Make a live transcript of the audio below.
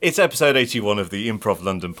It's episode 81 of the Improv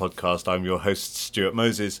London podcast. I'm your host, Stuart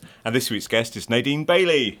Moses, and this week's guest is Nadine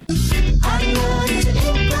Bailey.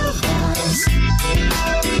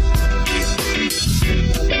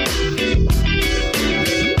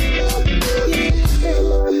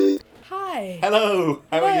 Hi. Hello,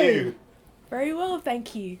 how are you? Very well,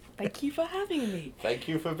 thank you. Thank you for having me. Thank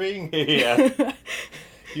you for being here.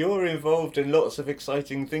 You're involved in lots of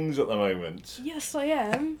exciting things at the moment. Yes, I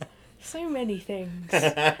am. So many things.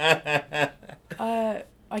 I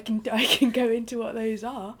can go into what those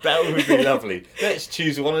are. That would be lovely. Let's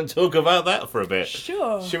choose one and talk about that for a bit.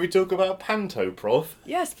 Sure. Shall we talk about Pantoprov?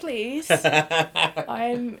 Yes, please.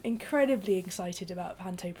 I'm incredibly excited about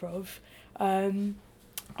Pantoprov.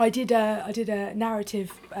 I did a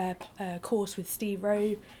narrative course with Steve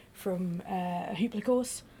Rowe from a Hoopla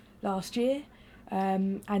course last year,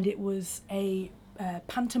 and it was a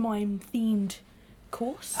pantomime themed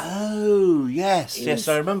course. Oh, yes,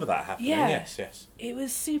 I remember that happening. Yeah. Yes. It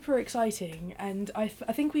was super exciting, and I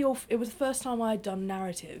think it was the first time I'd done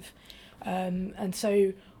narrative, and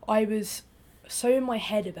so I was so in my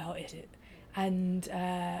head about it, and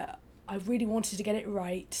I really wanted to get it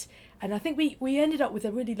right, and I think we ended up with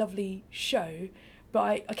a really lovely show,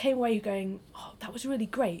 but I came away going, oh, that was really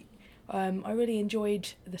great. I really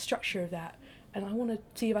enjoyed the structure of that, and I want to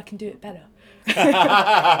see if I can do it better.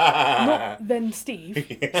 Not than Steve.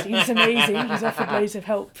 Steve's amazing. He's offered loads of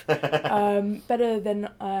help. Better than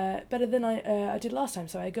I did last time.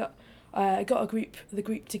 So I got the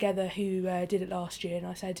group together who did it last year, and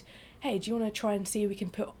I said, hey, do you want to try and see if we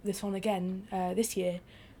can put this on again this year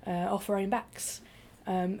off our own backs?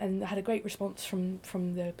 And I had a great response from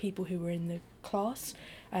the people who were in the class,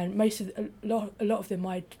 and a lot of them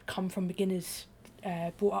I'd come from beginners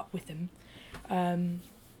brought up with them, and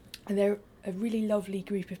they're a really lovely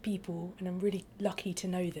group of people, and I'm really lucky to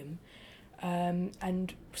know them.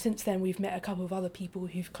 And since then, we've met a couple of other people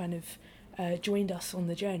who've kind of joined us on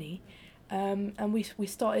the journey, and we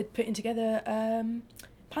started putting together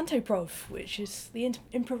Pantoprov, which is the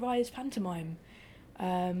improvised pantomime.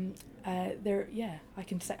 I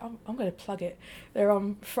can say I'm going to plug it. They're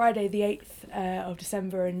on Friday the 8th of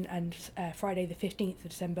December and Friday the 15th of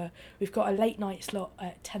December. We've got a late night slot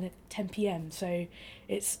at 10 p.m. So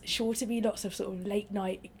it's sure to be lots of sort of late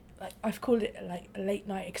night, like I've called it like a late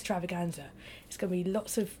night extravaganza. It's going to be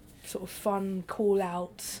lots of sort of fun call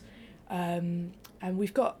outs, and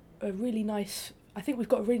we've got a really nice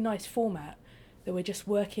format that we've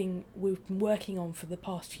been working on for the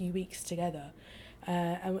past few weeks together.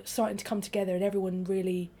 And we're starting to come together, and everyone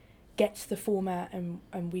really gets the format, and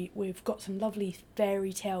we've got some lovely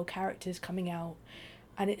fairy tale characters coming out,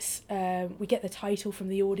 and it's we get the title from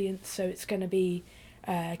the audience, so it's going to be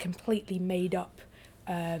a completely made up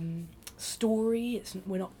story.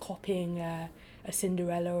 We're not copying a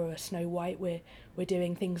Cinderella or a Snow White. We're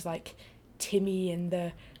doing things like Timmy and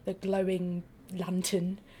the glowing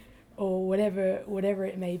lantern, or whatever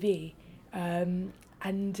it may be. I'm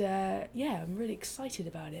really excited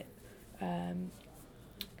about it. And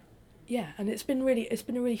it's been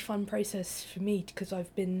a really fun process for me, because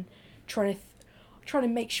I've been trying to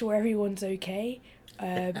make sure everyone's okay.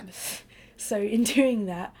 So in doing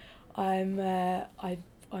that, I'm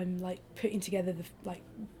like putting together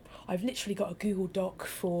I've literally got a Google Doc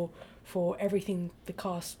for everything the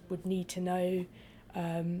cast would need to know,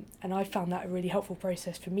 and I found that a really helpful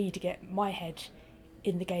process for me to get my head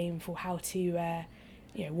in the game for how to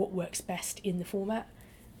what works best in the format,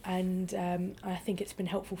 and I think it's been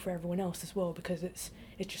helpful for everyone else as well, because it's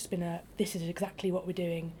just been this is exactly what we're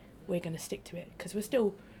doing, we're going to stick to it, because we're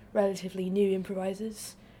still relatively new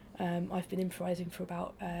improvisers. I've been improvising for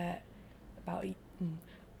about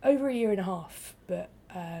over a year and a half, but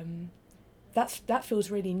that feels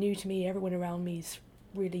really new to me. Everyone around me's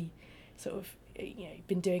really sort of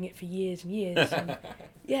been doing it for years and years, and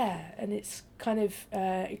and it's kind of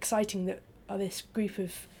exciting that this group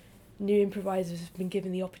of new improvisers have been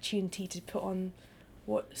given the opportunity to put on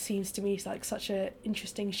what seems to me like such an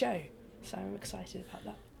interesting show. So I'm excited about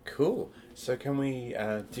that. Cool. So can we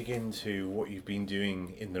dig into what you've been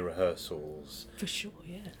doing in the rehearsals? For sure,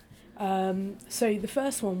 yeah. So the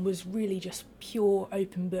first one was really just pure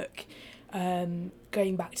open book,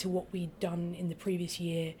 going back to what we'd done in the previous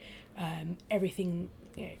year. Everything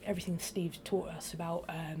Steve taught us about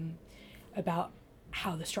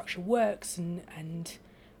how the structure works, and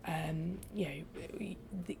you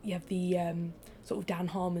have the sort of Dan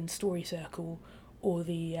Harmon story circle, or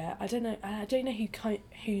the I don't know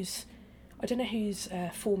whose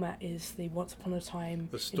format is the Once Upon a Time.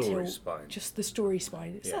 The story spine. Just the story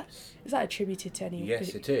spine. Is that attributed to any?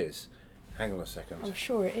 Yes, it is. Hang on a second. I'm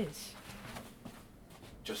sure it is.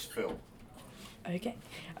 just Phil. Okay.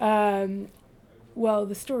 Well,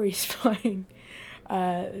 the story spine.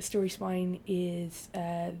 The story spine is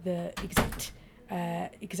the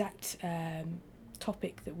exact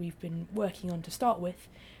topic that we've been working on to start with,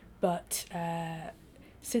 but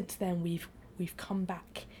since then we've come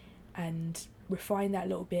back and refined that a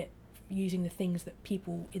little bit using the things that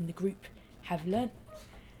people in the group have learnt.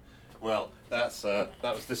 Well, that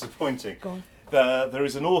was disappointing. Go on. There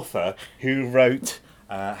is an author who wrote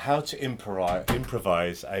how to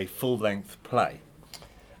improvise a full-length play.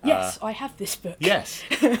 Yes, I have this book. Yes,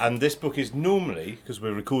 and this book is normally, because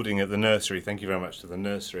we're recording at the nursery, thank you very much to the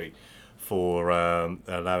nursery for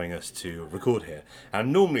allowing us to record here.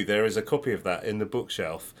 And normally there is a copy of that in the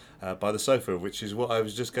bookshelf by the sofa, which is what I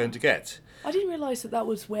was just going to get. I didn't realise that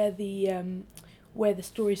was where the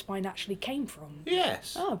story spine actually came from.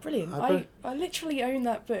 Yes. Oh, brilliant. I literally own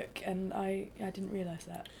that book and I didn't realise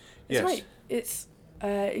that. It's Yes. great. It's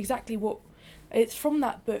exactly what... It's from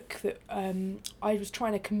that book that I was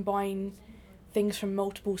trying to combine things from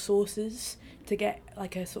multiple sources to get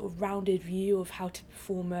like a sort of rounded view of how to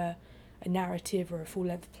perform a narrative or a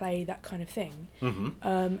full-length play, that kind of thing. Mm-hmm.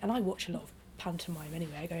 And I watch a lot of pantomime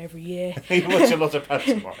anyway. I go every year. You watch a lot of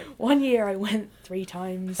pantomime. One year I went 3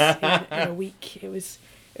 times in a week. It was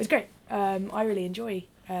great. I really enjoy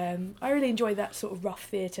that sort of rough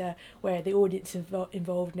theatre where the audience is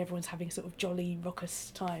involved and everyone's having sort of jolly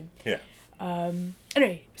raucous time. Yeah.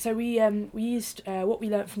 Anyway, so we used what we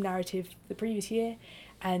learnt from narrative the previous year,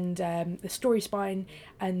 and the story spine,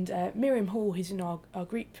 and Miriam Hall, who's in our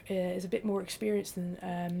group, is a bit more experienced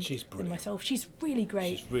than She's than brilliant. myself. She's really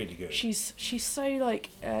great. She's really good. She's so like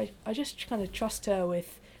I just kind of trust her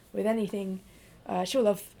with anything. She'll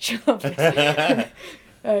love this.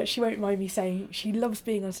 She won't mind me saying she loves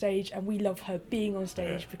being on stage, and we love her being on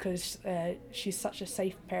stage because she's such a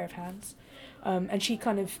safe pair of hands, and she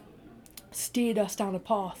kind of steered us down a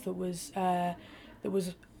path that was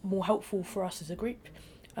more helpful for us as a group,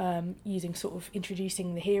 using sort of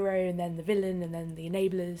introducing the hero and then the villain and then the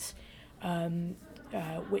enablers,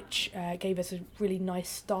 which gave us a really nice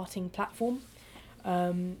starting platform.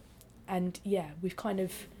 And yeah, we've kind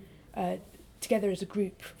of together as a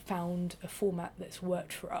group found a format that's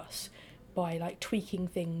worked for us by like tweaking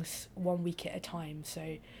things 1 week at a time.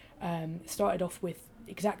 So started off with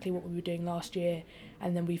exactly what we were doing last year,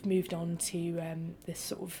 and then we've moved on to this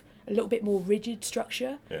sort of a little bit more rigid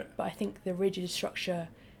structure. Yeah. But I think the rigid structure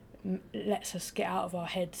lets us get out of our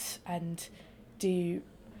heads and do.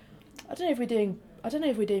 I don't know if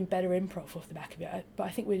we're doing better improv off the back of it, but I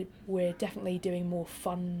think we're definitely doing more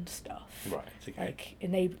fun stuff. Right. Okay.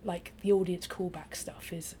 Like the audience callback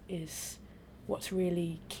stuff is what's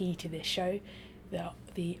really key to this show.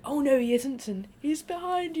 The oh no he isn't and he's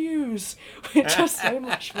behind yous, which is so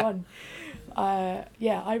much fun.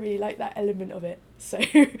 Yeah, I really like that element of it. So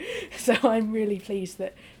I'm really pleased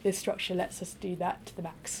that this structure lets us do that to the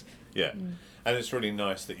max. Yeah, and it's really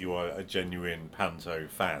nice that you are a genuine panto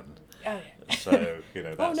fan. Oh yeah. So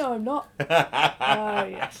that's... Oh no, I'm not. Oh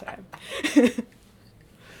yes, I am.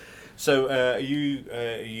 So are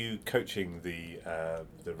you coaching the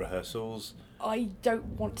rehearsals? I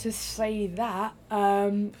don't want to say that.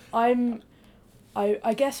 I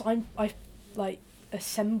guess I've like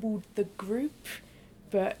assembled the group,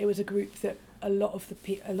 but it was a group that a lot of the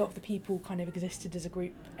people kind of existed as a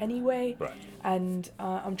group anyway. Right. And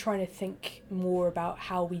I'm trying to think more about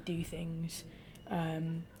how we do things.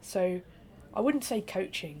 So I wouldn't say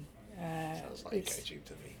coaching. Sounds like coaching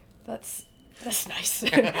to me. That's nice.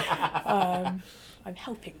 I'm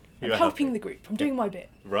helping. You're I'm helping the group. I'm doing my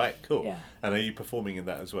bit. Right, cool. Yeah. And are you performing in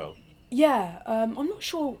that as well? Yeah, I'm not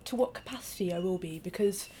sure to what capacity I will be,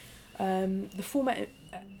 because the format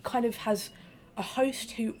kind of has a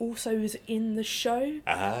host who also is in the show.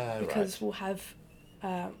 Because right. we'll have,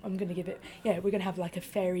 I'm going to give it, we're going to have like a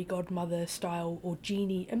fairy godmother style or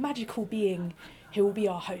genie, a magical being who will be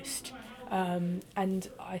our host. And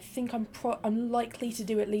I think I'm likely to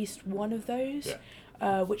do at least one of those. Yeah.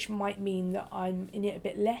 Which might mean that I'm in it a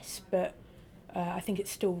bit less, but I think it's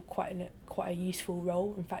still quite a useful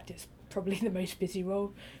role. In fact, it's probably the most busy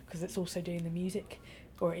role because it's also doing the music,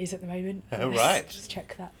 or it is at the moment. Oh, right. Just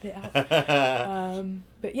check that bit out.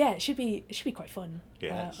 But yeah, it should be quite fun.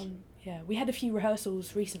 Yes. Yeah, we had a few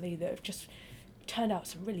rehearsals recently that have just turned out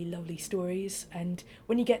some really lovely stories. And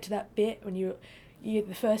when you get to that bit, when you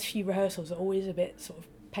the first few rehearsals are always a bit sort of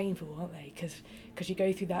painful, aren't they? Because you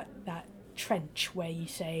go through that trench where you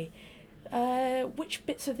say, which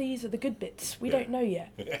bits of these are the good bits? We don't know yet.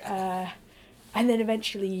 And then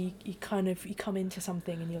eventually you come into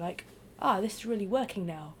something and you're like, this is really working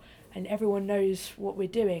now, and everyone knows what we're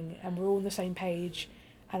doing and we're all on the same page,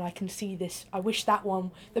 and I can see this. I wish that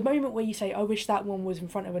one. The moment where you say, "I wish that one was in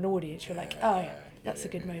front of an audience," you're like, "Oh, yeah, that's a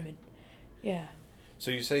good moment." Yeah.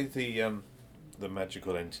 So you say the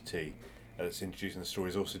magical entity that's introducing the story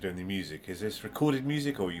is also doing the music. Is this recorded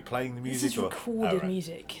music, or are you playing the music? This is recorded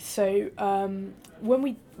music. So when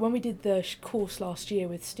we did the course last year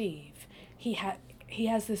with Steve, he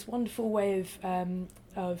has this wonderful way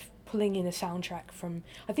of pulling in a soundtrack from.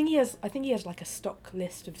 I think he has like a stock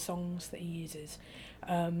list of songs that he uses,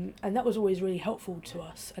 and that was always really helpful to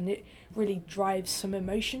us, and it really drives some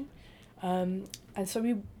emotion. And so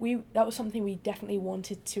we that was something we definitely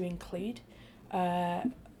wanted to include.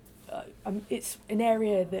 It's an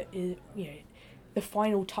area that is, the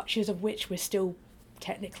final touches of which we're still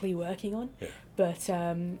technically working on. Yeah. But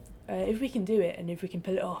if we can do it and if we can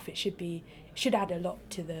pull it off, it should add a lot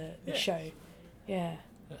to the show. Yeah.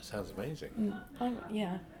 That sounds amazing.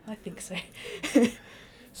 I think so.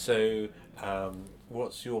 So,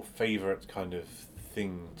 what's your favourite kind of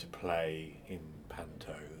thing to play in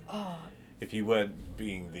Panto? Oh. If you weren't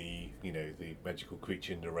being the magical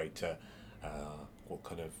creature narrator, what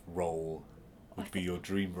kind of role would be your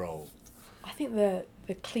dream role? I think the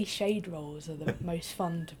cliched roles are the most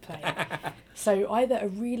fun to play. So either a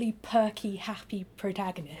really perky, happy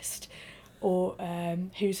protagonist, or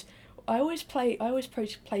who's I always play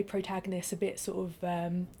protagonists a bit sort of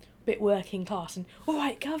bit working class and all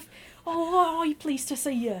right, Gov. Oh, are you pleased to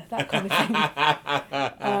see you? That kind of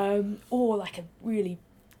thing. Or like a really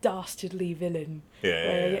dastardly villain.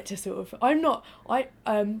 Where I get to sort of. I'm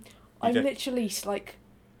literally like.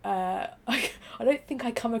 I don't think I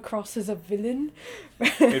come across as a villain.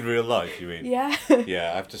 In real life, you mean? Yeah.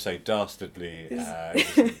 Yeah, I have to say, dastardly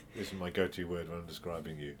isn't my go-to word when I'm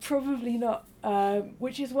describing you. Probably not.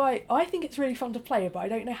 Which is why I think it's really fun to play, but I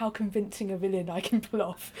don't know how convincing a villain I can pull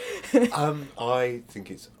off. I think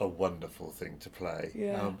it's a wonderful thing to play.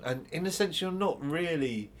 Yeah. And in a sense, you're not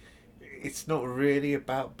really. It's not really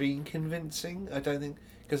about being convincing. I don't think,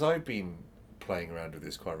 because I've been playing around with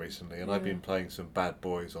this quite recently, and I've been playing some bad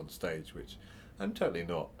boys on stage, which I'm totally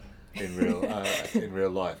not in real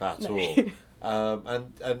life at all.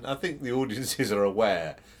 And I think the audiences are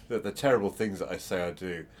aware that the terrible things that I say I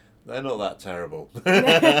do, they're not that terrible.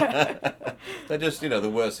 They're just the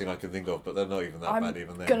worst thing I can think of, but they're not even that bad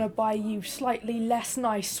even then. I'm gonna buy you slightly less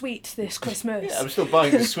nice sweets this Christmas. Yeah, I'm still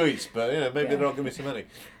buying the sweets, but maybe they're not going to be so many.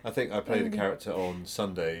 I think I played a character on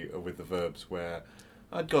Sunday with the Verbs where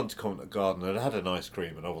I'd gone to Covent Garden and I had an ice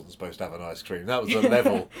cream, and I wasn't supposed to have an ice cream. That was the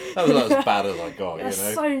level. That was as bad as I got. That's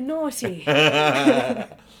so naughty.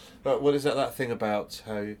 But what is that thing about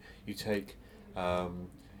how you take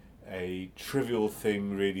a trivial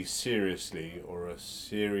thing really seriously, or a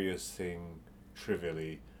serious thing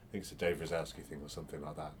trivially? I think it's a Dave Rosowski thing or something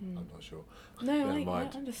like that. I'm not sure. No, I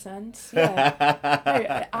understand. Yeah.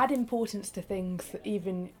 No, add importance to things that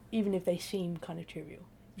even if they seem kind of trivial.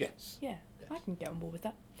 Yes. Yeah. I can get on board with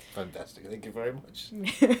that. Fantastic, thank you very much.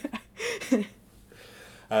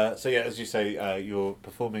 So yeah, as you say, you're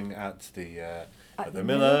performing at the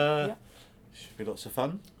Miller. Yeah. Should be lots of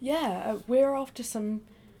fun. Yeah, we're after some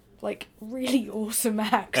like really awesome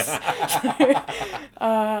acts.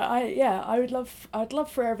 I'd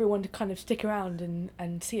love for everyone to kind of stick around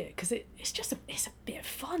and see it, because it's a bit of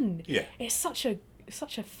fun. Yeah. It's such a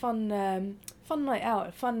fun night out,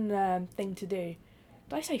 a fun thing to do.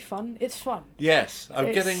 Did I say fun? It's fun. Yes,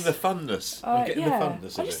 I'm getting the funness. I'm getting the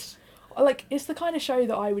funness of this. Like, it's the kind of show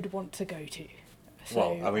that I would want to go to.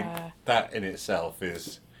 So, well, I mean, that in itself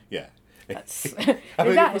is, yeah. That's,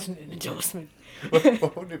 that isn't an endorsement.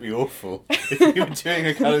 Wouldn't it be awful if you were doing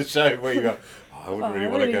a kind of show where you go, I wouldn't really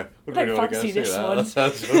want to go. Wouldn't really want to go see that. That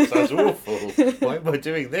sounds awful. Why am I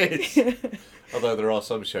doing this? Although there are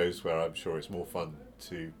some shows where I'm sure it's more fun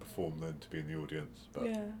to perform than to be in the audience. But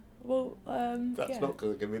yeah. Well, that's not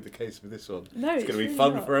going to be the case with this one. No, it's going to be really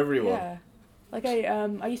fun not. for everyone. Yeah. Like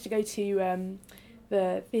I used to go to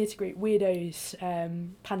the theatre group Weirdos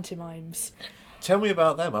pantomimes. Tell me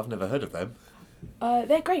about them. I've never heard of them.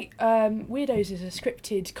 They're great. Weirdos is a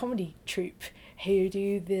scripted comedy troupe who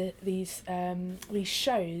do these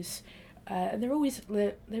shows, and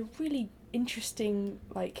they're really interesting.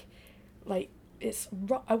 Like it's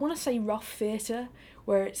I want to say rough theatre,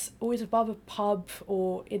 where it's always above a pub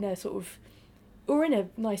or in a sort of, or in a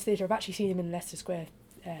nice theatre. I've actually seen them in Leicester Square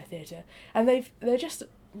theatre, and they're just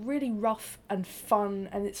really rough and fun,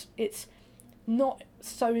 and it's not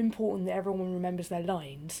so important that everyone remembers their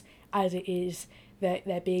lines as it is that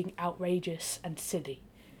they're being outrageous and silly.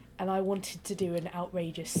 And I wanted to do an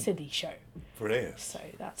outrageous, silly show. Brilliant. So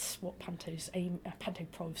that's what Panto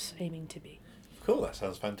Prov's aiming to be. Cool, that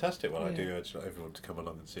sounds fantastic. Well, I do urge everyone to come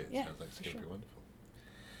along and see it. Yeah, Sounds like it's going to be wonderful.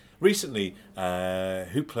 recently,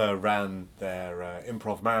 Hoopla ran their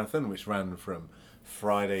improv marathon, which ran from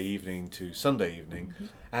Friday evening to Sunday evening,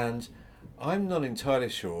 and I'm not entirely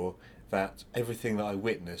sure that everything that I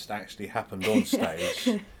witnessed actually happened on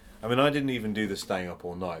stage. I mean, I didn't even do the staying up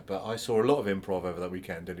all night, but I saw a lot of improv over that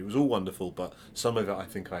weekend, and it was all wonderful, but some of it I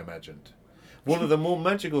think I imagined. One of the more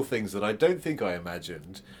magical things that I don't think I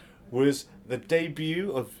imagined was the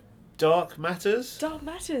debut of Dark Matters. Dark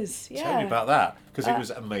Matters, yeah. Tell me about that, because it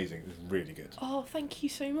was amazing. It was really good. Oh, thank you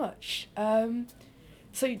so much.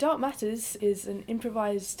 So Dark Matters is an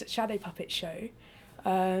improvised shadow puppet show.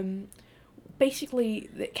 Basically,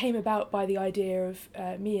 it came about by the idea of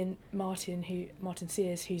me and Martin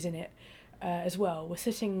Sears, who's in it as well. We're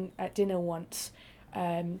sitting at dinner once,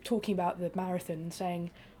 talking about the marathon,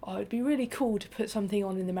 saying, "Oh, it'd be really cool to put something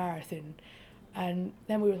on in the marathon." And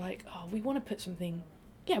then we were like, "Oh, we want to put something.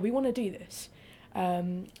 Yeah, we want to do this."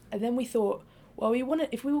 And then we thought, well,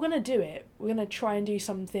 if we were going to do it, we're going to try and do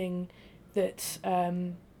something that's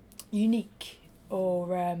unique,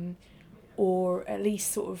 or at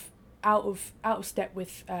least sort of out of step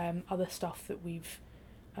with other stuff that we've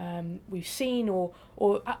seen, or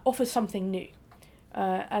offer something new.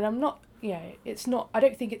 And I'm not, it's not. I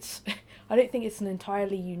don't think it's an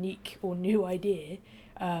entirely unique or new idea,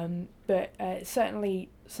 but it's certainly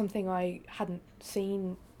something I hadn't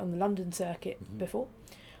seen on the London circuit before.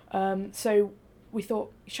 So we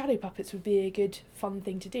thought shadow puppets would be a good, fun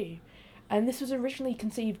thing to do. And this was originally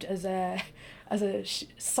conceived as a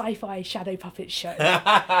sci-fi shadow puppet show.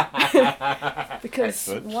 Because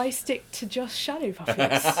Excellent. why stick to just shadow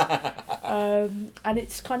puppets? And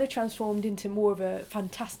it's kind of transformed into more of a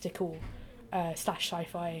fantastical /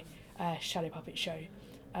 sci-fi shadow puppet show.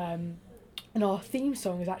 And our theme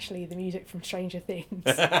song is actually the music from Stranger Things,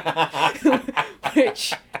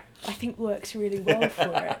 which I think works really well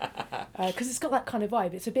for it, because it's got that kind of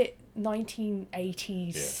vibe. It's a bit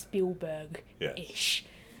 1980s Spielberg-ish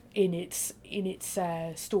in its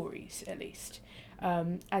stories, at least,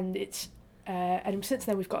 and it's and since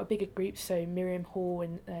then we've got a bigger group. So Miriam Hall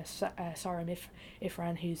and Sarah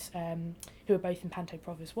Ifran, who are both in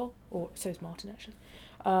Pantoprov as well, or so is Martin actually,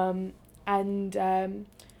 and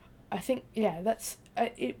I think that's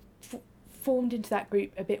it. Formed into that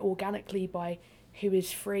group a bit organically by who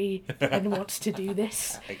is free and wants to do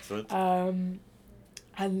this. Excellent. And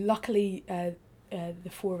luckily the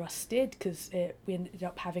four of us did, because we ended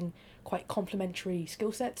up having quite complementary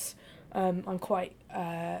skill sets. I'm quite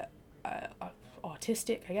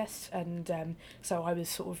artistic, I guess, and so I was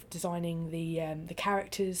sort of designing the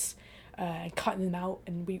characters and cutting them out,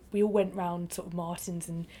 and we all went round sort of Martin's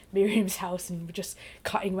and Miriam's house and were just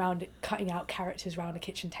cutting out characters around a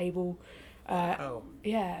kitchen table.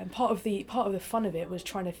 Yeah, and part of the fun of it was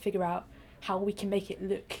trying to figure out how we can make it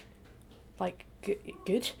look like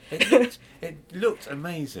good. It looked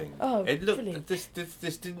amazing. Oh, it looked brilliant.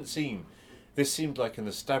 this didn't seem. This seemed like an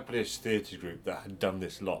established theatre group that had done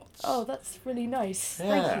this lots. Oh, that's really nice.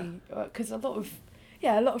 Yeah. Thank you, because a lot of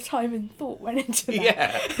time and thought went into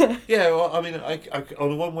that. Yeah. Well, I mean, I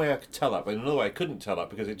on one way I could tell that, but in another way I couldn't tell that,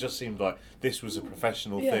 because it just seemed like this was a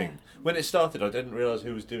professional thing. When it started, I didn't realise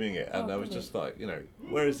who was doing it, and I was just like,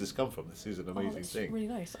 where has this come from? This is an amazing that's thing. Really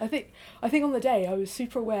nice. I think on the day I was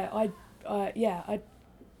super aware. I'd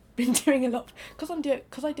been doing a lot because I'm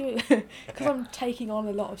taking on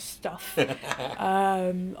a lot of stuff.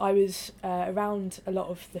 I was around a lot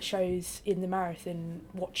of the shows in the marathon,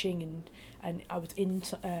 watching, and I was in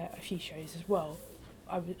a few shows as well.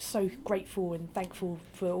 I was so grateful and thankful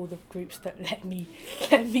for all the groups that let me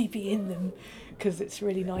be in them, because it's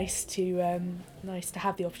really nice to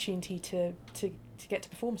have the opportunity to get to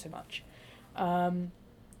perform so much.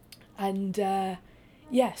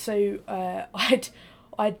 So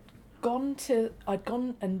I'd gone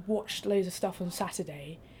and watched loads of stuff on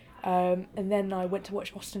Saturday, and then I went to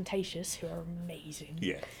watch Ostentatious, who are amazing.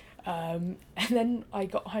 Yes. And then I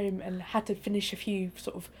got home and had to finish a few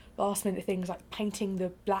sort of last minute things, like painting the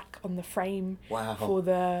black on the frame. Wow. For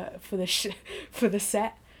the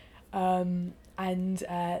set, and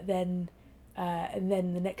then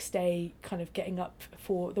the next day, kind of getting up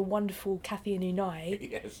for the wonderful Kathy and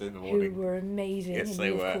Unai, Yes, in the who morning. were amazing, Yes, and they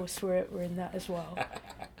you, were. of course were in that as well.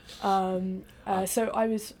 So I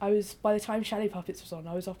was by the time Shadow Puppets was on,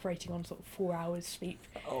 I was operating on sort of 4 hours sleep.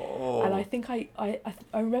 Oh. And I think I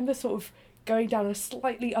remember sort of going down a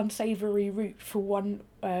slightly unsavoury route for one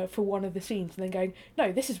of the scenes, and then going,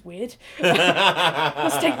 no, this is weird.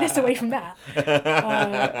 Let's take this away from that,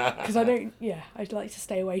 because I'd like to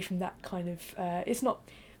stay away from that kind of.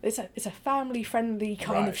 It's a family friendly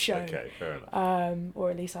kind of show. Okay, fair enough. Or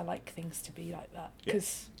at least I like things to be like that,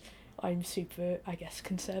 because I'm super, I guess,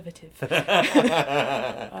 conservative.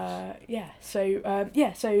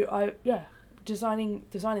 Designing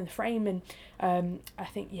the frame, and I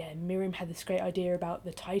think Miriam had this great idea about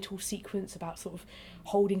the title sequence, about sort of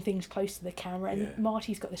holding things close to the camera, and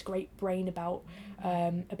Marty's got this great brain about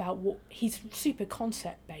what he's super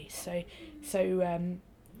concept based. So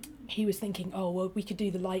he was thinking, oh well, we could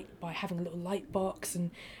do the light by having a little light box,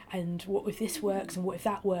 and what if this works, and what if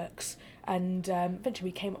that works, and eventually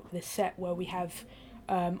we came up with this set where we have,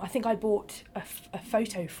 I think I bought a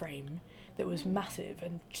photo frame that was massive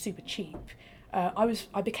and super cheap.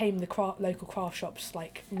 I became the local craft shop's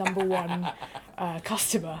like number one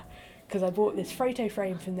customer, because I bought this photo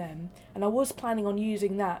frame from them, and I was planning on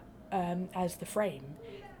using that as the frame,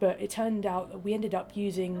 but it turned out that we ended up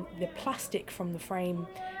using the plastic from the frame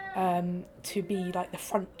to be like the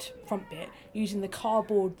front bit, using the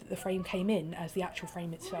cardboard that the frame came in as the actual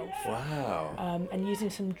frame itself. Wow. And using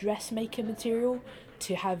some dressmaker material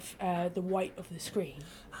to have the white of the screen.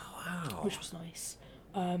 Oh, wow. Which was nice.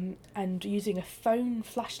 And using a phone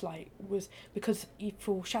flashlight was, because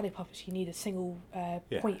for shadow puppets you need a single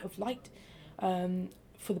point of light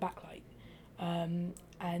for the backlight.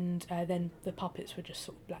 And then the puppets were just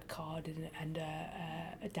sort of black card and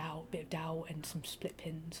a dowel, bit of dowel and some split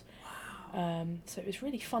pins. Wow. So it was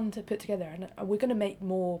really fun to put together, and we're going to make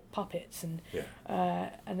more puppets, and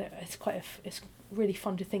it's really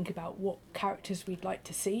fun to think about what characters we'd like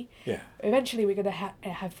to see. Yeah. Eventually we're going to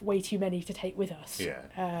have way too many to take with us.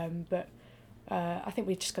 Yeah. But I think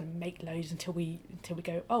we're just going to make loads until we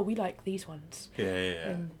go, oh, we like these ones. Yeah.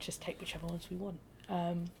 And just take whichever ones we want.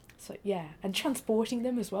 So yeah, and transporting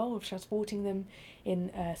them as well. Transporting them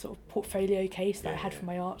in a sort of portfolio case that I had from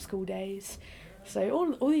my art school days. So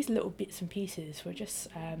all these little bits and pieces were just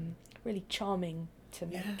really charming to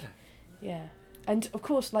make. Yeah. And of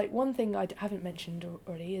course, like one thing I haven't mentioned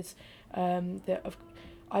already is that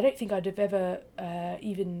I don't think I'd have ever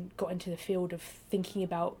even got into the field of thinking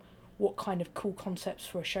about what kind of cool concepts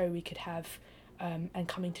for a show we could have, and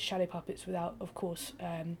coming to Shadow Puppets without, of course,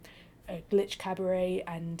 Glitch Cabaret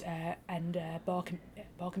and Bark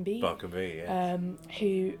and Bee. Bark and Bee,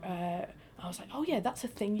 who I was like, oh yeah, that's a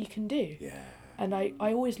thing you can do. Yeah. And I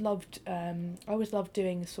always loved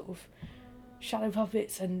doing sort of shadow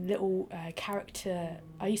puppets and little character.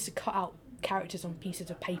 I used to cut out characters on pieces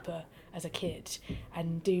of paper as a kid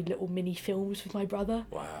and do little mini films with my brother.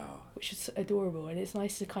 Wow. Which is adorable, and it's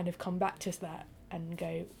nice to kind of come back to that and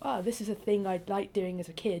go, oh, this is a thing I'd like doing as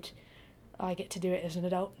a kid. I get to do it as an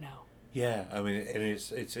adult now. Yeah, I mean, and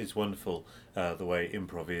it's wonderful the way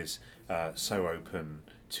improv is so open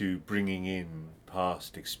to bringing in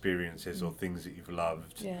past experiences or things that you've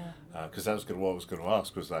loved. Yeah. Because that was what I was going to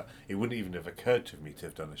ask, was that it wouldn't even have occurred to me to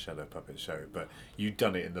have done a shadow puppet show, but you'd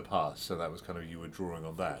done it in the past, so that was kind of, you were drawing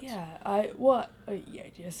on that. Yeah,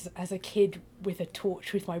 just as a kid with a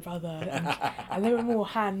torch with my brother, and there were more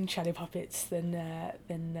hand shadow puppets than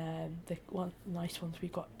the nice ones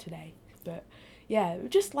we've got today. But yeah,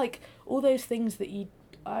 just like all those things that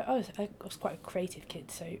I was quite a creative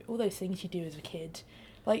kid, so all those things you do as a kid,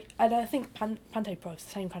 like, and I think Pantoprov's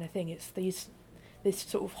the same kind of thing. It's this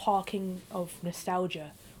sort of harking of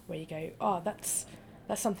nostalgia where you go, oh, that's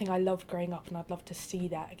something I loved growing up, and I'd love to see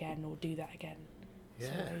that again or do that again. Yeah.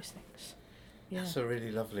 So those things. Yeah. That's a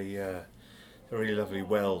really lovely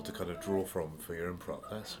well to kind of draw from for your improv.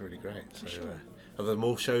 That's really great. So, sure. Are there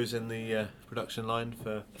more shows in the production line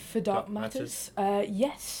for Dark Matters?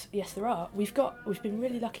 Yes, there are. We've been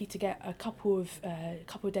really lucky to get a couple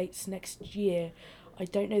of dates next year. I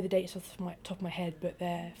don't know the dates off the top of my head, but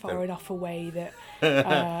they're far enough away that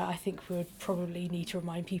I think we would probably need to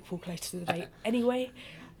remind people close to the date anyway.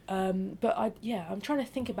 But I'm trying to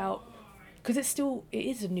think about, because it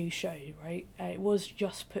is a new show, right? It was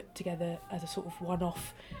just put together as a sort of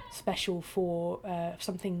one-off special for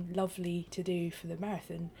something lovely to do for the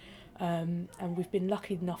marathon, and we've been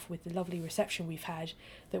lucky enough with the lovely reception we've had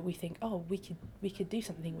that we think, oh, we could do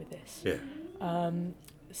something with this. Yeah.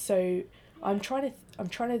 So I'm trying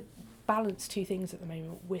to balance two things at the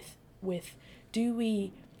moment. With do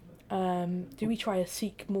we try to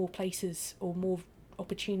seek more places or more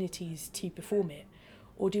opportunities to perform it,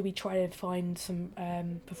 or do we try and find some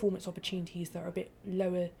performance opportunities that are a bit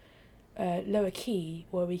lower key,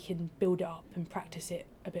 where we can build it up and practice it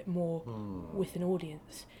a bit more with an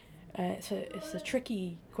audience? It's a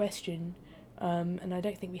tricky question, and I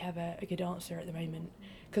don't think we have a good answer at the moment.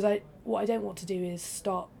 Because what I don't want to do is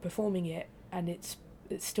start performing it and it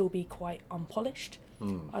still be quite unpolished.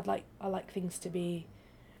 I like things to be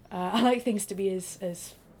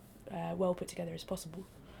as well put together as possible.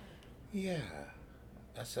 Yeah.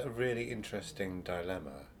 That's a really interesting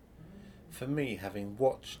dilemma, for me, having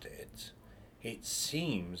watched it, it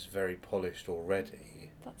seems very polished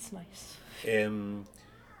already. That's nice. And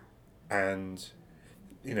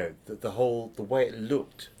the way it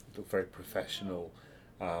looked very professional,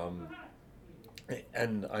 and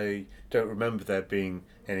I don't remember there being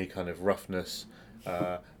any kind of roughness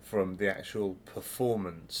from the actual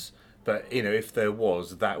performance. But if there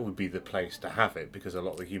was, that would be the place to have it, because a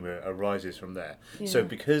lot of the humour arises from there. Yeah. So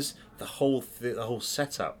because the whole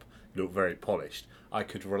setup looked very polished, I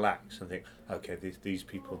could relax and think, okay, these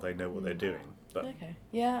people, they know what they're doing. But Okay.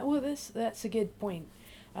 Yeah. Well, that's a good point.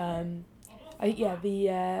 The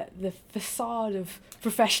facade of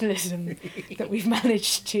professionalism that we've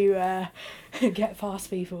managed to get past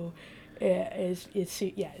people is it's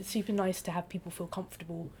super nice to have people feel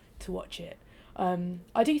comfortable to watch it.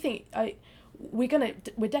 I do think we're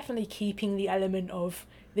definitely keeping the element of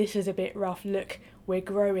this is a bit rough. Look, we're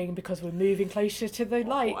growing because we're moving closer to the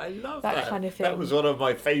light. I love that kind of thing. That was one of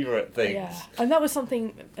my favourite things. Yeah, and that was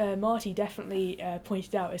something Marty definitely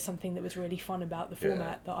pointed out as something that was really fun about the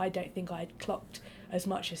format that I don't think I'd clocked as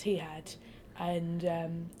much as he had, and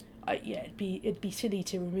it'd be silly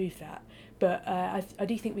to remove that. But I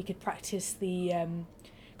do think we could practice the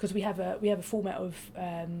because we have a format of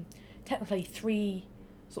technically three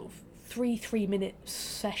 3-minute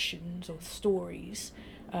sessions or stories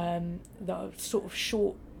that are sort of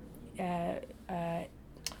short.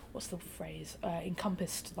 What's the phrase?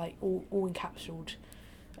 Encompassed, like all encapsulated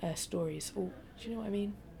stories. Do you know what I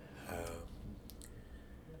mean?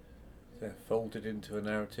 They're folded into a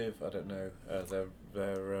narrative. I don't know.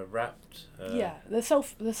 They're wrapped. They're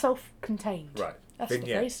self-contained. Right. That's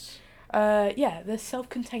Vignettes. the phrase. They're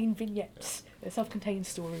self-contained vignettes. They're self-contained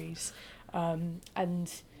stories, and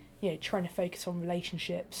trying to focus on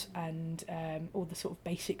relationships and all the sort of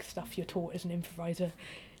basic stuff you're taught as an improviser.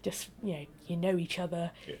 Just you know each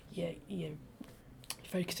other. Yes.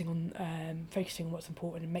 Focusing on what's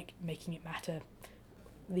important and making it matter.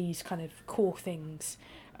 These kind of core things,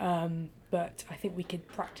 but I think we could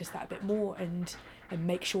practice that a bit more and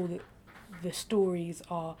make sure that the stories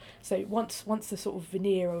are so once the sort of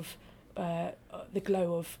veneer of the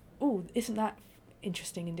glow of isn't that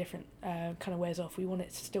interesting and different kind of wears off. We want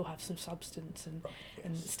it to still have some substance and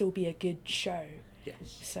still be a good show. Yes.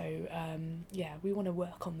 So we want to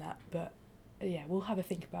work on that, but we'll have a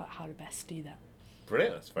think about how to best do that.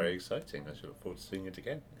 Brilliant, that's very exciting. I should look forward to seeing it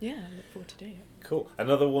again. Yeah, I look forward to doing it. Cool.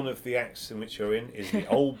 Another one of the acts in which you're in is the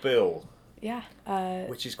Old Bill. Yeah.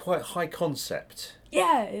 Which is quite high concept.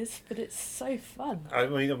 Yeah, it is, but it's so fun. I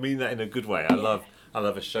mean that in a good way. I love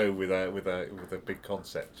a show with a big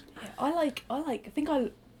concept. Yeah, I think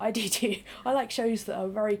I do too. I like shows that are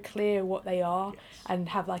very clear what they are and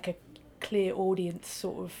have like a clear audience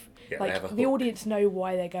sort of the audience know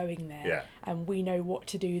why they're going there, and we know what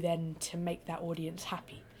to do then to make that audience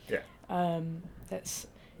happy. I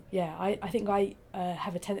think I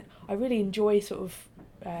have I really enjoy sort of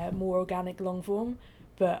more organic long form,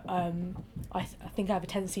 but I think I have a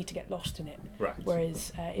tendency to get lost in it. Right.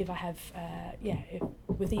 Whereas if I have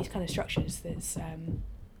with these kind of structures, there's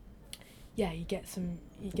you get some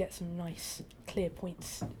nice clear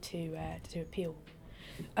points to appeal.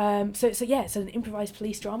 So it's an improvised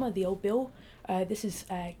police drama, The Old Bill. This is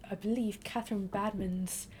I believe Catherine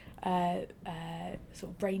Badman's sort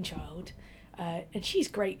of brainchild, and she's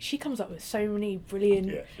great. She comes up with so many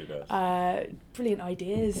brilliant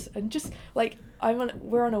ideas, and just like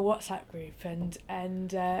we're on a WhatsApp group, and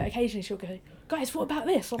occasionally she'll go, guys, what about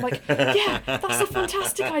this? I'm like, yeah, that's a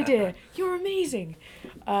fantastic idea. You're amazing.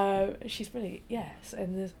 She's brilliant, yes.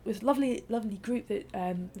 And there's this lovely group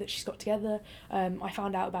that she's got together. I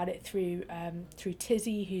found out about it through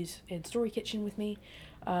Tizzy, who's in Story Kitchen with me,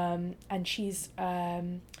 and she's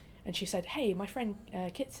and she said, hey, my friend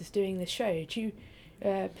Kits is doing this show. Do you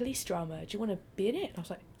police drama? Do you want to be in it? And I was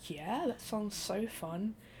like, yeah, that sounds so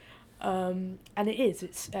fun. And it is.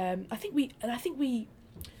 It's I think we.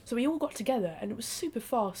 So we all got together, and it was super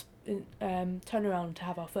fast turnaround to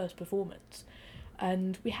have our first performance,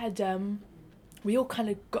 and we had we all kind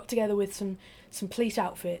of got together with some police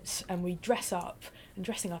outfits, and we dress up, and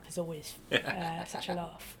dressing up is always such a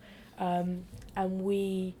laugh, and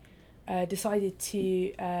we decided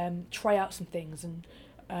to try out some things,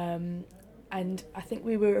 and I think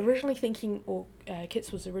we were originally thinking, or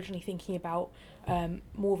Kits was originally thinking about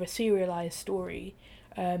more of a serialized story.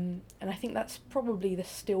 And I think that's probably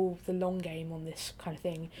still the long game on this kind of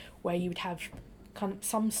thing, where you would have kind of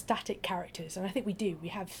some static characters, and I think we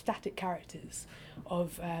have static characters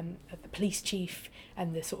of the police chief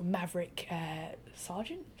and the sort of maverick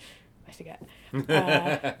sergeant, I forget,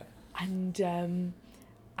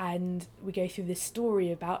 and we go through this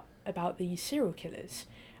story about about these serial killers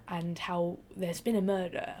and how there's been a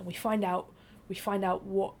murder, and we find out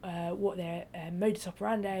what their modus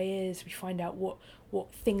operandi is. We find out what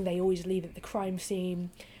thing they always leave at the crime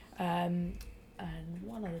scene, and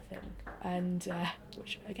one other thing, and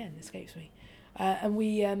which again escapes me, and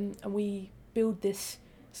we build this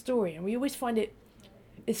story, and we always find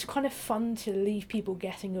it's kind of fun to leave people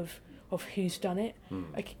guessing of who's done it.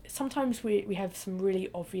 Like sometimes we have some really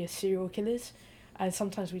obvious serial killers, and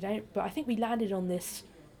sometimes we don't. But I think we landed on this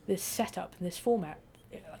setup and this format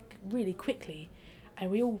like really quickly,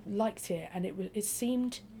 and we all liked it, and it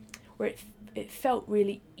seemed where it felt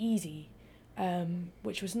really easy,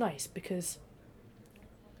 which was nice, because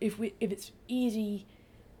if it's easy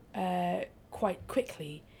quite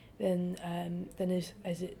quickly, then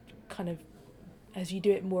as it kind of, as you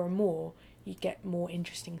do it more and more, you get more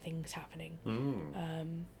interesting things happening.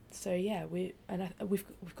 So yeah, we've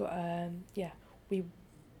got we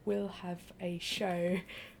will have a show.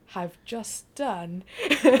 Have just done.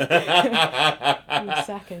 In a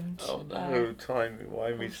second. Oh no,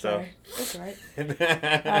 timey-wimey stuff. Sorry.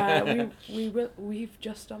 That's right. We've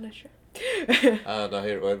just done a show. And I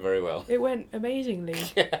hear it went very well. It went amazingly.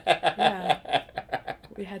 Yeah.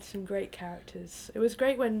 We had some great characters. It was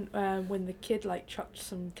great when the kid like chucked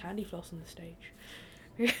some candy floss on the stage.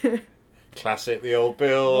 Classic, the old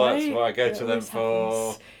Bill. Right? That's what I go to them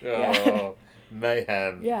for. Happens. Oh,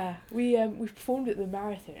 mayhem. Yeah, we performed at the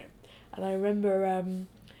marathon, and I remember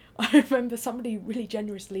somebody really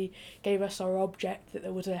generously gave us our object that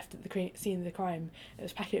there was left at the scene of the crime. It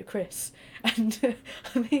was a packet of crisps, and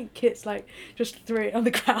I think kids like just threw it on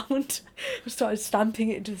the ground and started stamping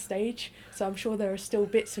it into the stage. So I'm sure there are still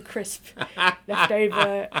bits of crisp left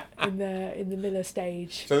over in the Miller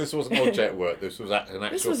stage. So this wasn't object work. This was an actual.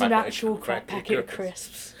 This was an actual packet of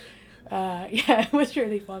crisps. Yeah, it was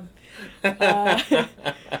really fun.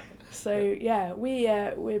 So yeah,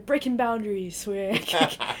 we're breaking boundaries. We're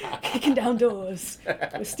kicking down doors.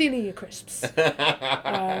 We're stealing your crisps.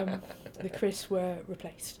 The crisps were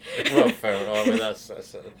replaced. Well, fair enough. I mean, that's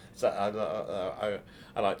I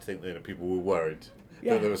like to think that people were worried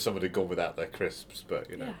that there was somebody gone without their crisps, but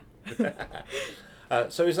you know. Yeah.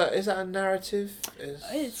 So is that a narrative?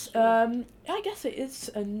 It's I guess it is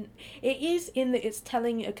in that it's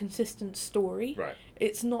telling a consistent story. Right.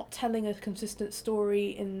 It's not telling a consistent story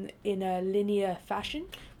in a linear fashion.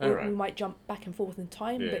 Right. We might jump back and forth in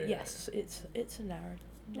time, but yeah. yes, it's a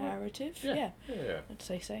narrative. Yeah. I'd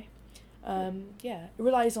say so. It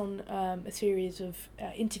relies on a series of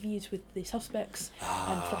interviews with the suspects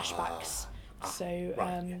and flashbacks. So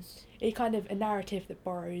it kind of a narrative that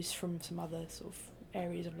borrows from some other sort of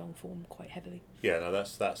areas of long form quite heavily. Yeah, no,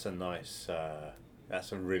 that's a nice,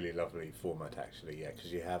 that's a really lovely format actually. Yeah,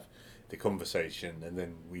 because you have the conversation and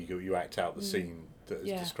then you act out the scene that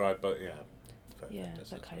is described. But that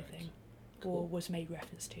kind of thing, cool. Or was made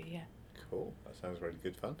reference to. Yeah. Cool. That sounds really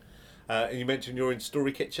good fun. And you mentioned you're in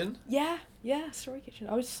Story Kitchen. Yeah, Story Kitchen.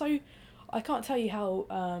 I can't tell you how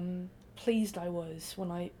pleased I was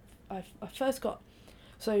when I first got.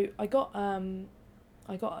 So I got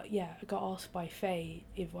asked by Faye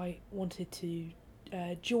if I wanted to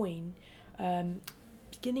join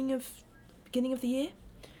beginning of the year,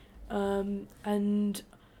 and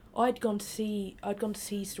I'd gone to see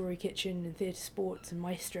Story Kitchen and Theatre Sports and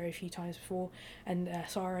Maestro a few times before, and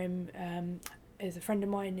Sarim is a friend of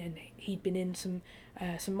mine, and he'd been in some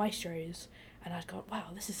Maestros, and I'd gone,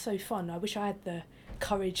 wow, this is so fun. I wish I had the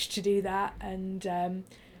courage to do that, and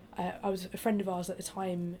I was a friend of ours at the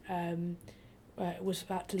time. Was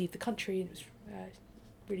about to leave the country, and it was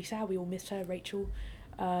really sad. We all missed her, Rachel,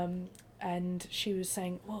 and she was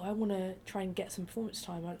saying, well, I want to try and get some performance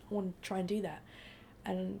time. I want to try and do that.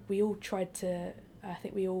 And we all tried to, I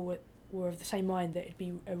think we all were of the same mind that it'd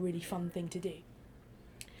be a really fun thing to do.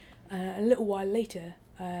 A little while later,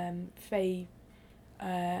 Faye,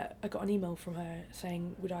 I got an email from her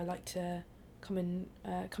saying, would I like to come and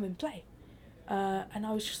play? And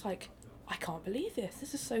I was just like, I can't believe this.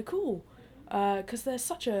 This is so cool. Because they're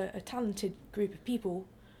such a talented group of people,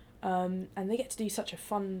 and they get to do such a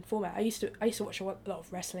fun format. I used to watch a lot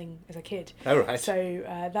of wrestling as a kid. Oh, right. So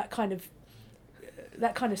that kind of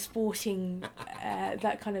sporting,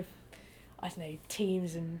 that kind of, I don't know,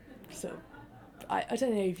 teams and sort of, I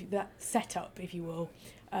don't know if that setup, if you will,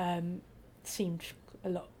 seemed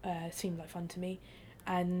like fun to me,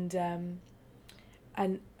 and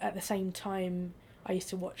at the same time, I used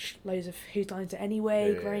to watch loads of Whose Lines Are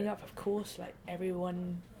Anyway growing up, of course, like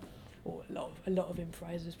everyone, or a lot of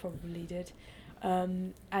improvisers probably did.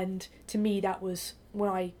 And to me, that was,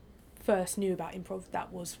 when I first knew about improv,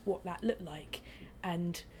 that was what that looked like.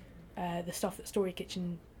 And the stuff that Story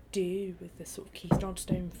Kitchen do with the sort of Keith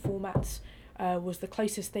Johnstone formats was the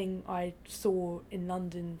closest thing I saw in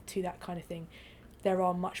London to that kind of thing. There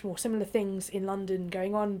are much more similar things in London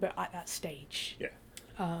going on, but at that stage. Yeah.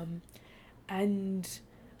 And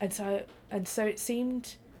so it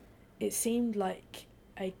seemed like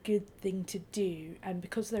a good thing to do, and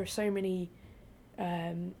because there are so many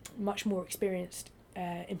much more experienced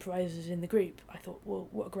improvisers in the group, I thought, well,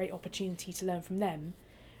 what a great opportunity to learn from them,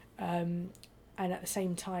 and at the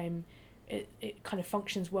same time it kind of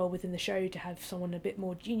functions well within the show to have someone a bit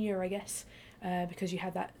more junior, I guess, because you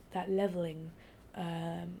have that leveling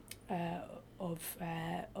of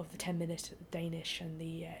the 10-minute Danish and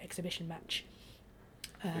the exhibition match.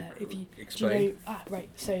 If you explain. do you know, right,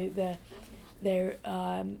 so they're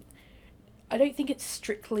I don't think it's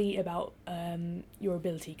strictly about your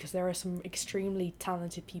ability, because there are some extremely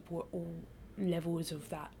talented people at all levels of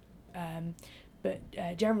that, but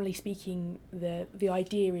generally speaking, the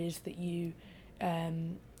idea is that you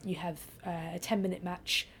have a 10-minute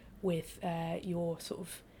match with your sort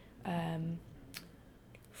of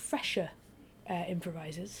fresher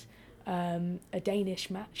improvisers, a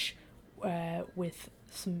Danish match with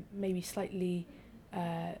some maybe slightly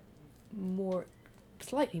more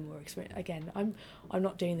experience. Again, I'm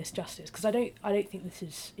not doing this justice, because I don't think this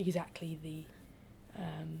is exactly the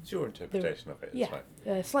It's your interpretation of it. yeah,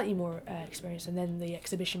 Fine. slightly more experience, and then the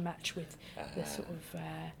exhibition match with the sort of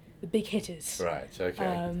the big hitters. Right.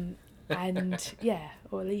 Okay. And yeah,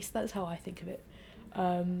 or at least that's how I think of it.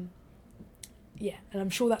 Yeah, and I'm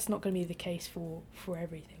sure that's not going to be the case for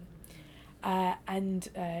everything.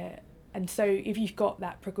 And so if you've got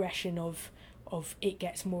that progression of it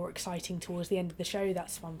gets more exciting towards the end of the show,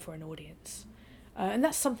 that's fun for an audience. And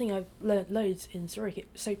that's something I've learnt loads in Story.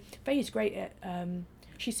 So Faye's great at,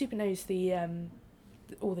 she super knows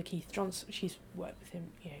all the Keith Johnson, she's worked with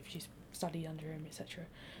him, she's studied under him, etc.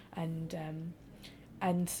 And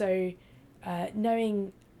so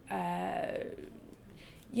having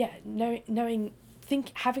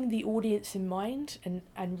the audience in mind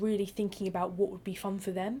and really thinking about what would be fun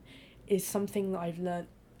for them is something that I've learnt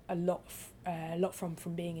a lot from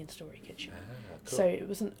being in Story Kitchen. Cool. So it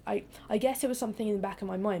wasn't, I guess it was something in the back of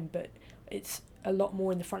my mind, but it's a lot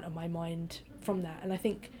more in the front of my mind from that. And I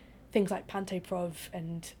think things like Pantoprov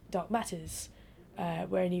and Dark Matters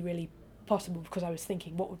were only really possible because I was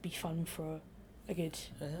thinking what would be fun for a good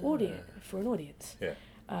audience, for an audience. Yeah.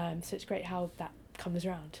 So it's great how that comes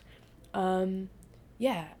around. I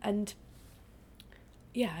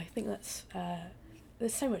think that's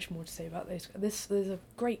there's so much more to say about those. There's a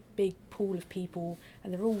great big pool of people,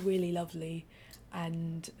 and they're all really lovely,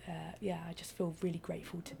 and I just feel really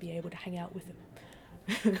grateful to be able to hang out with them.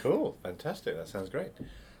 Cool, fantastic. That sounds great.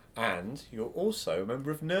 And you're also a member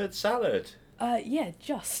of Nerd Salad.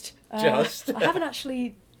 Just. Just. I haven't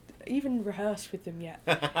actually even rehearsed with them yet.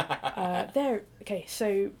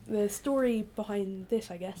 So the story behind this,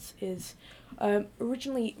 I guess, is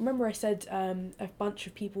originally, remember I said a bunch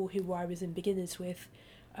of people who I was in beginners with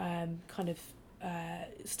kind of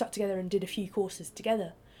stuck together and did a few courses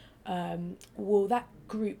together. Well, that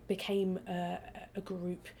group became a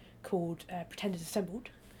group called Pretenders Assembled,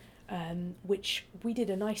 which we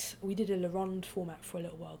did a La Ronde format for a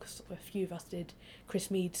little while, because a few of us did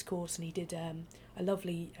Chris Mead's course, and he did a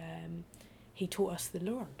lovely, he taught us the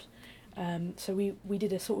La Ronde. So we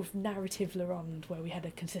did a sort of narrative La Ronde where we had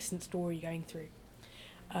a consistent story going through.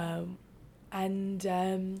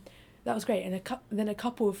 That was great. And then a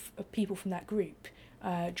couple of people from that group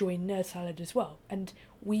joined Nerd Salad as well. And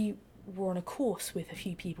we were on a course with a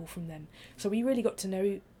few people from them. So we really got to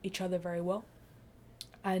know each other very well.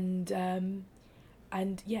 And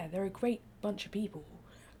they're a great bunch of people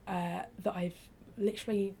that I've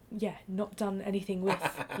literally not done anything with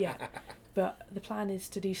yet, but the plan is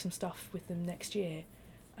to do some stuff with them next year,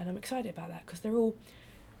 and I'm excited about that, because they're all,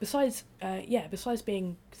 besides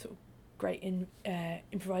being sort of great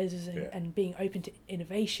improvisers and being open to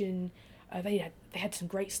innovation, they had some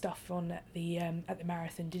great stuff on at the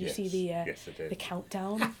marathon. Did you see the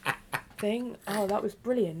countdown thing? Oh, that was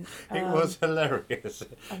brilliant. It was hilarious.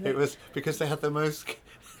 It was because they had the most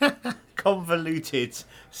convoluted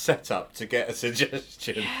setup to get a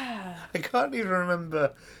suggestion. Yeah. I can't even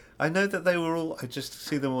remember. I know that they were all, I just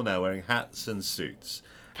see them all now wearing hats and suits.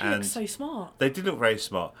 They look so smart. They did look very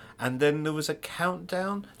smart. And then there was a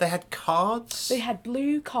countdown. They had cards. They had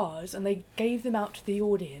blue cards, and they gave them out to the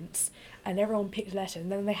audience, and everyone picked a letter,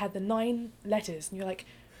 and then they had the 9 letters, and you're like,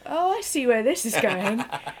 oh, I see where this is going.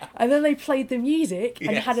 And then they played the music,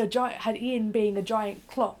 and had Ian being a giant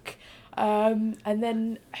clock, and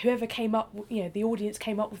then whoever came up, the audience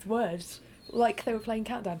came up with words like they were playing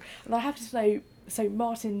Countdown. And I have to say, so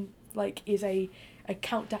Martin is a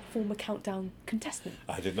former Countdown contestant.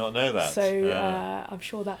 I did not know that. So I'm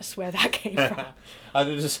sure that's where that came from. I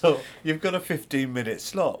just thought, you've got a 15-minute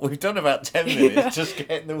slot. We've done about 10 minutes just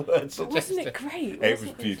getting the words But wasn't it great? It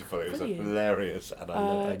was beautiful. It was brilliant. hilarious, and I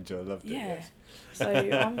loved it. Yeah. Yes. So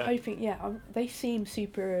I'm hoping, they seem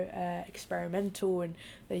super experimental, and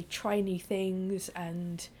they try new things,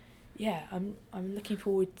 and I'm looking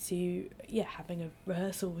forward to having a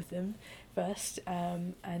rehearsal with them first,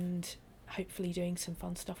 and hopefully doing some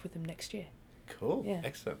fun stuff with them next year. Cool. Yeah.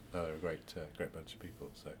 Excellent. Oh, they're a great bunch of people.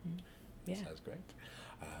 So Yeah. sounds great.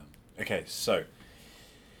 Okay, so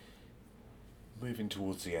moving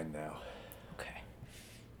towards the end now. Okay.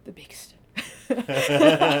 The big stuff.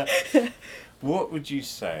 What would you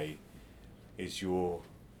say is your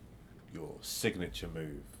signature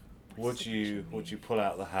move? Would you pull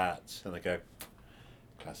out the hat and they go,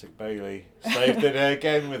 classic Bailey, saved it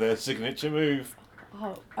again with her signature move?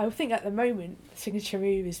 Oh, I think at the moment, signature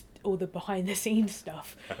move is all the behind the scenes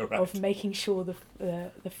stuff Right. of making sure the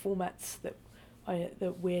formats that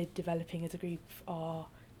we're developing as a group are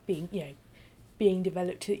being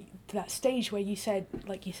developed to that stage where you said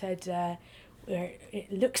where it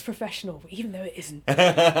looks professional, even though it isn't.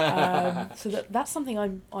 So that's something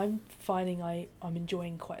I'm finding I'm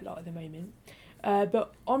enjoying quite a lot at the moment.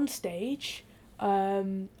 But on stage,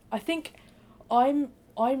 I think I'm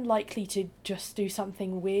likely to just do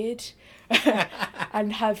something weird,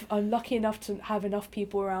 and I'm lucky enough to have enough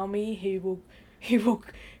people around me who will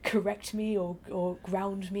correct me or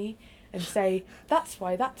ground me and say that's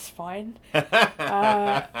fine. So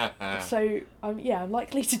I'm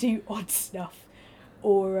likely to do odd stuff,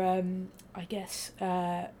 or I guess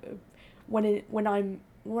when I'm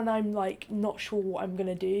like not sure what I'm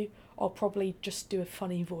gonna do, I'll probably just do a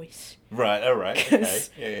funny voice. Right. All right. Okay.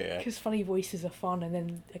 Yeah. Because funny voices are fun, and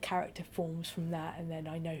then a character forms from that, and then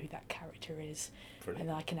I know who that character is. Brilliant.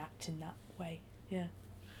 And I can act in that way. Yeah.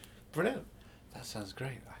 Brilliant. That sounds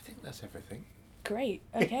great. I think that's everything. Great.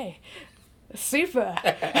 Okay. Super.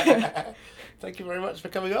 Thank you very much for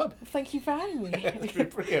coming on. Thank you for having me. It's been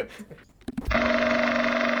brilliant.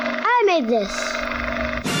 I made this.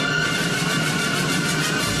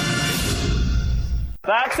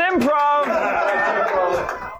 That's improv!